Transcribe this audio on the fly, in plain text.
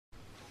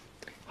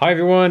Hi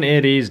everyone,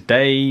 it is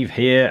Dave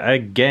here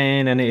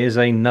again, and it is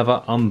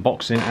another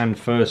unboxing and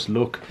first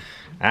look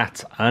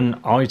at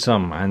an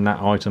item, and that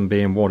item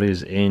being what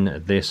is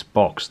in this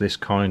box. This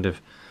kind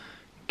of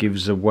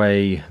gives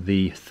away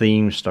the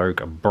theme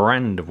stroke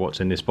brand of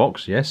what's in this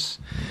box. Yes,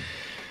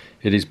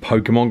 it is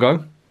Pokemon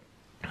Go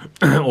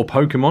or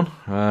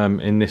Pokemon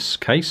in this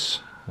case.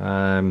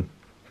 I'm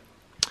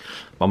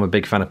a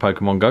big fan of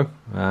Pokemon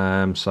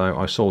Go, so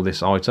I saw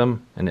this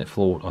item and I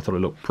thought it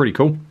looked pretty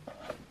cool.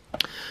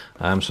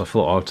 So I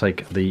thought I'll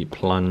take the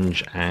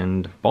plunge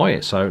and buy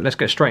it. So let's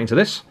get straight into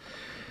this.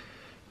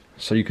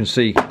 So you can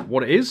see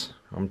what it is.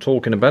 I'm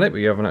talking about it, but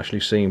you haven't actually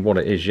seen what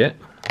it is yet.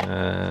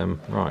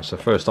 Right, so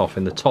first off,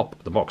 in the top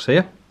of the box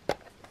here,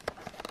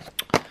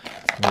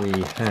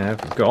 we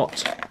have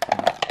got,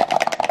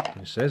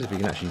 it says, if you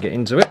can actually get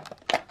into it.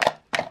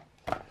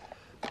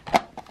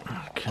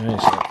 Okay,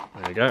 so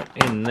there we go.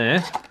 In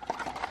there,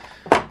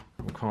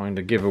 we'll kind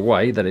of give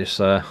away that it's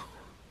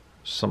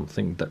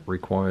something that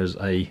requires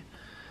a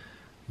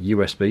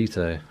USB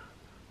to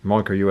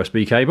micro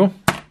USB cable,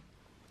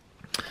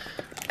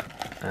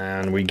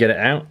 and we get it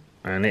out,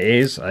 and it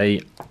is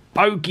a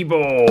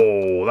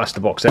Pokeball. That's the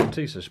box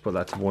empty, so just put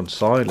that to one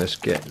side. Let's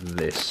get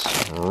this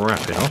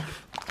wrapping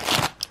off.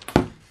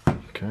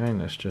 Okay,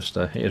 let's just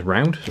it is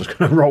round, so it's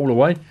going to roll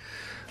away.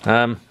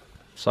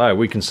 So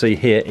we can see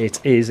here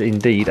it is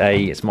indeed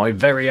it's my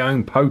very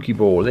own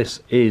Pokeball.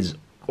 This is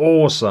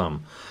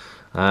awesome.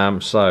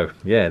 So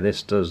yeah,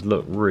 this does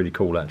look really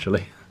cool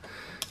actually.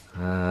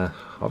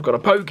 I've got a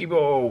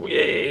Pokeball,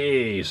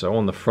 yay! So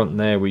on the front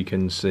there we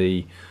can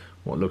see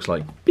what looks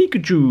like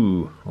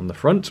Pikachu on the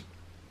front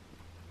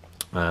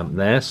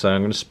there. So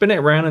I'm going to spin it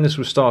around and this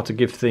will start to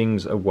give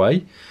things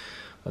away.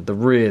 At the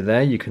rear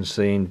there you can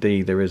see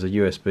indeed there is a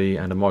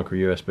USB and a micro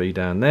USB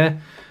down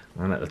there,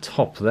 and at the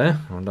top there,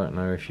 I don't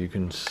know if you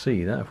can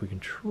see that, if we can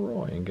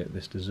try and get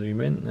this to zoom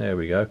in, there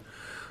we go,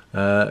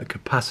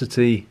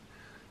 capacity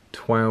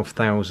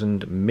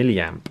 12,000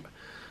 milliamp.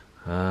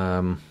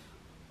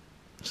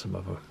 Some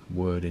other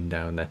wording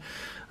down there,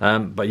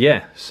 but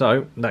yeah,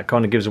 so that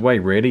kind of gives away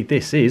really.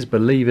 This is,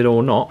 believe it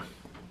or not,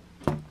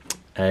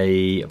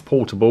 a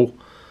portable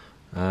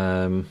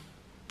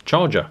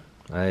charger,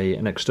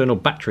 an external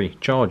battery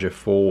charger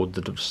for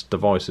the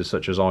devices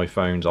such as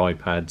iPhones,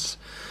 iPads,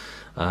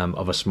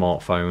 other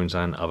smartphones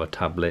and other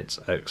tablets,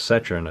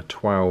 etc., and a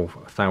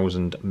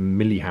 12,000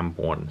 milliamp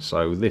one.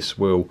 So this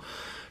will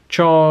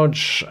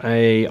charge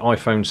a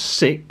iPhone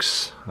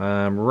 6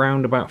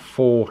 round about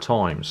 4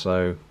 times,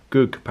 so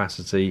good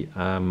capacity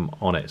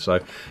on it. So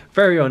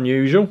very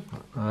unusual.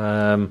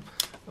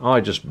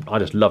 I just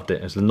loved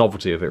it. It's the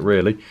novelty of it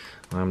really,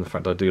 the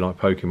fact I do like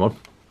Pokemon.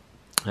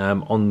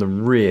 On the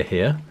rear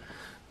here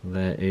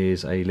there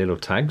is a little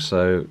tag,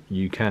 so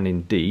you can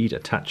indeed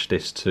attach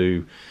this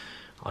to,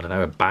 I don't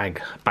know, a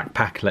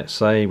backpack, let's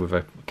say, with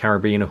a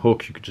carabiner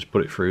hook. You could just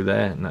put it through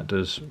there and that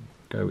does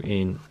go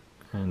in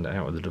and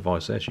out of the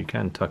device there, so you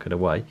can tuck it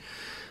away.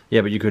 Yeah,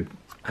 but you could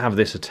have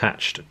this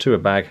attached to a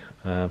bag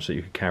so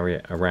you could carry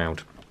it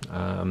around.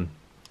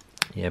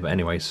 Yeah, but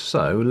anyway,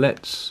 so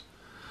let's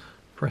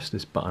press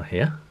this button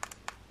here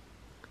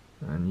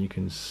and you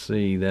can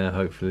see there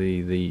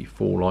hopefully the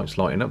 4 lights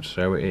lighting up,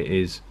 so it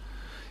is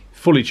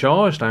fully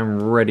charged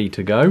and ready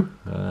to go.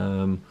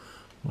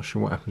 Not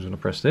sure what happens when I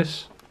press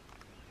this.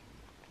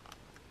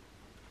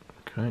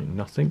 Okay,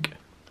 nothing.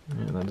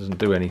 Yeah, that doesn't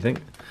do anything.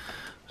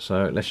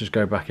 So let's just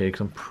go back here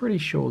because I'm pretty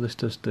sure this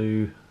does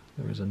do,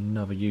 there is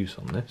another use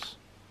on this.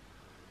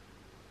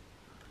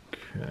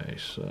 Okay,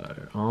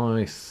 so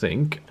I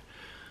think,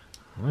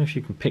 I don't know if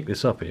you can pick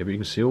this up here, but you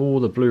can see all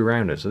the blue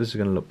around it, so this is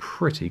going to look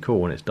pretty cool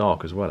when it's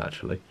dark as well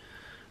actually.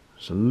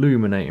 It's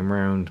illuminating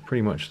around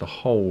pretty much the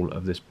whole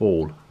of this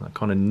ball, that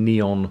kind of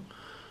neon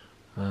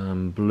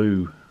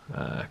blue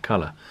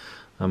colour.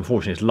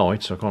 Unfortunately it's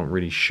light, so I can't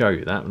really show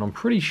you that, but I'm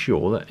pretty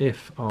sure that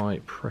if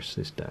I press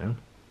this down,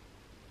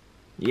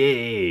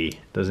 yay,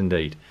 it does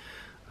indeed.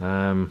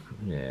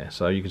 Yeah,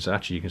 so you can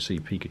actually see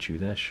Pikachu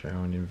there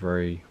showing in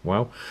very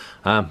well,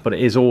 but it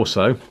is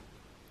also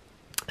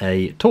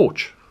a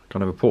torch,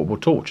 kind of a portable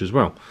torch as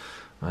well,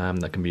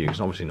 that can be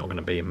used. Obviously not going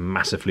to be a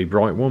massively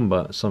bright one,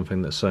 but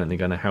something that's certainly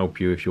going to help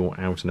you if you're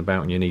out and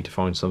about and you need to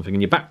find something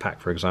in your backpack,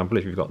 for example,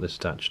 if you've got this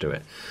attached to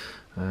it.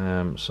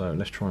 So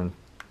let's try and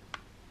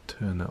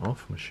turn that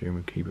off. I'm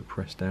assuming keep it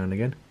pressed down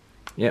again.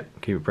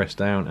 Yep, keep it pressed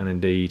down, and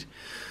indeed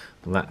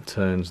that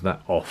turns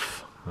that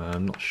off.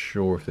 I'm not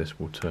sure if this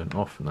will turn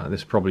off. No,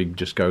 this probably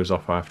just goes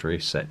off after a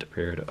set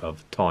period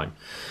of time.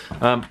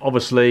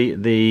 Obviously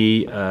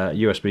the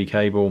USB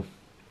cable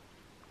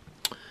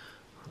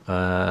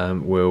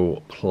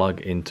will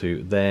plug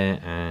into there,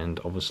 and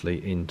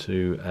obviously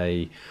into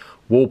a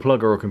wall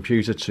plug or a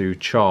computer to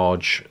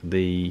charge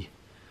the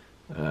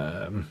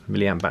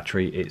milliamp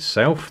battery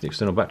itself, the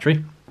external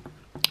battery.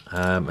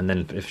 And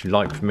then if you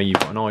like, for me, you've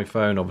got an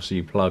iPhone, obviously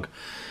you plug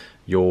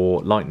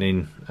your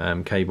lightning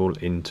cable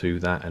into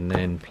that and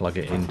then plug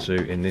it into,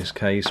 in this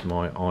case,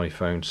 my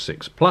iPhone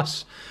 6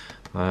 Plus,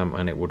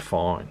 and it would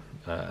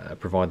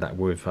provide that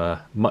with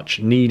much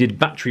needed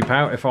battery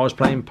power if I was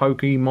playing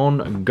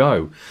Pokemon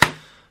Go.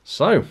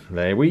 So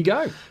there we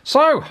go.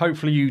 So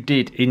hopefully you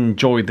did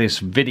enjoy this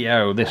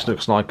video. This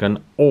looks like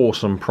an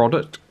awesome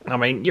product. I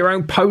mean, your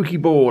own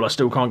Pokeball, I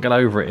still can't get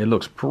over it. It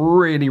looks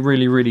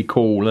really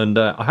cool, and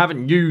I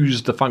haven't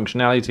used the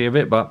functionality of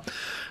it, but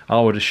I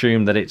would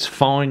assume that it's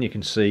fine. You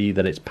can see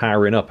that it's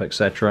powering up,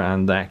 etc.,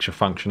 and the actual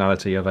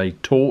functionality of a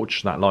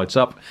torch that lights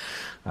up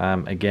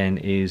again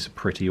is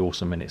pretty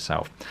awesome in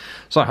itself.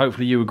 So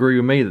hopefully you agree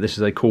with me that this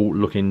is a cool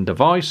looking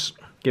device.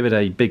 Give it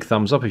a big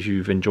thumbs up if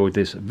you've enjoyed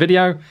this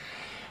video.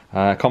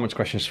 Comments,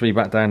 questions,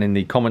 feedback down in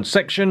the comments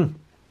section.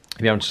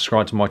 If you haven't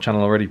subscribed to my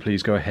channel already,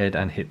 please go ahead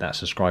and hit that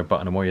subscribe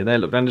button, and while you're there,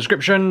 look down the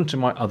description to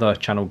my other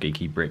channel,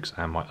 Geeky Bricks,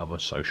 and my other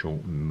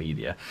social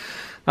media.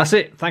 That's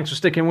it. Thanks for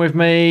sticking with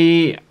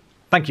me.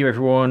 Thank you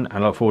everyone,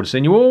 and I look forward to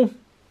seeing you all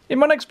in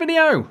my next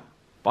video.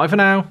 Bye for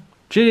now.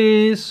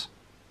 Cheers.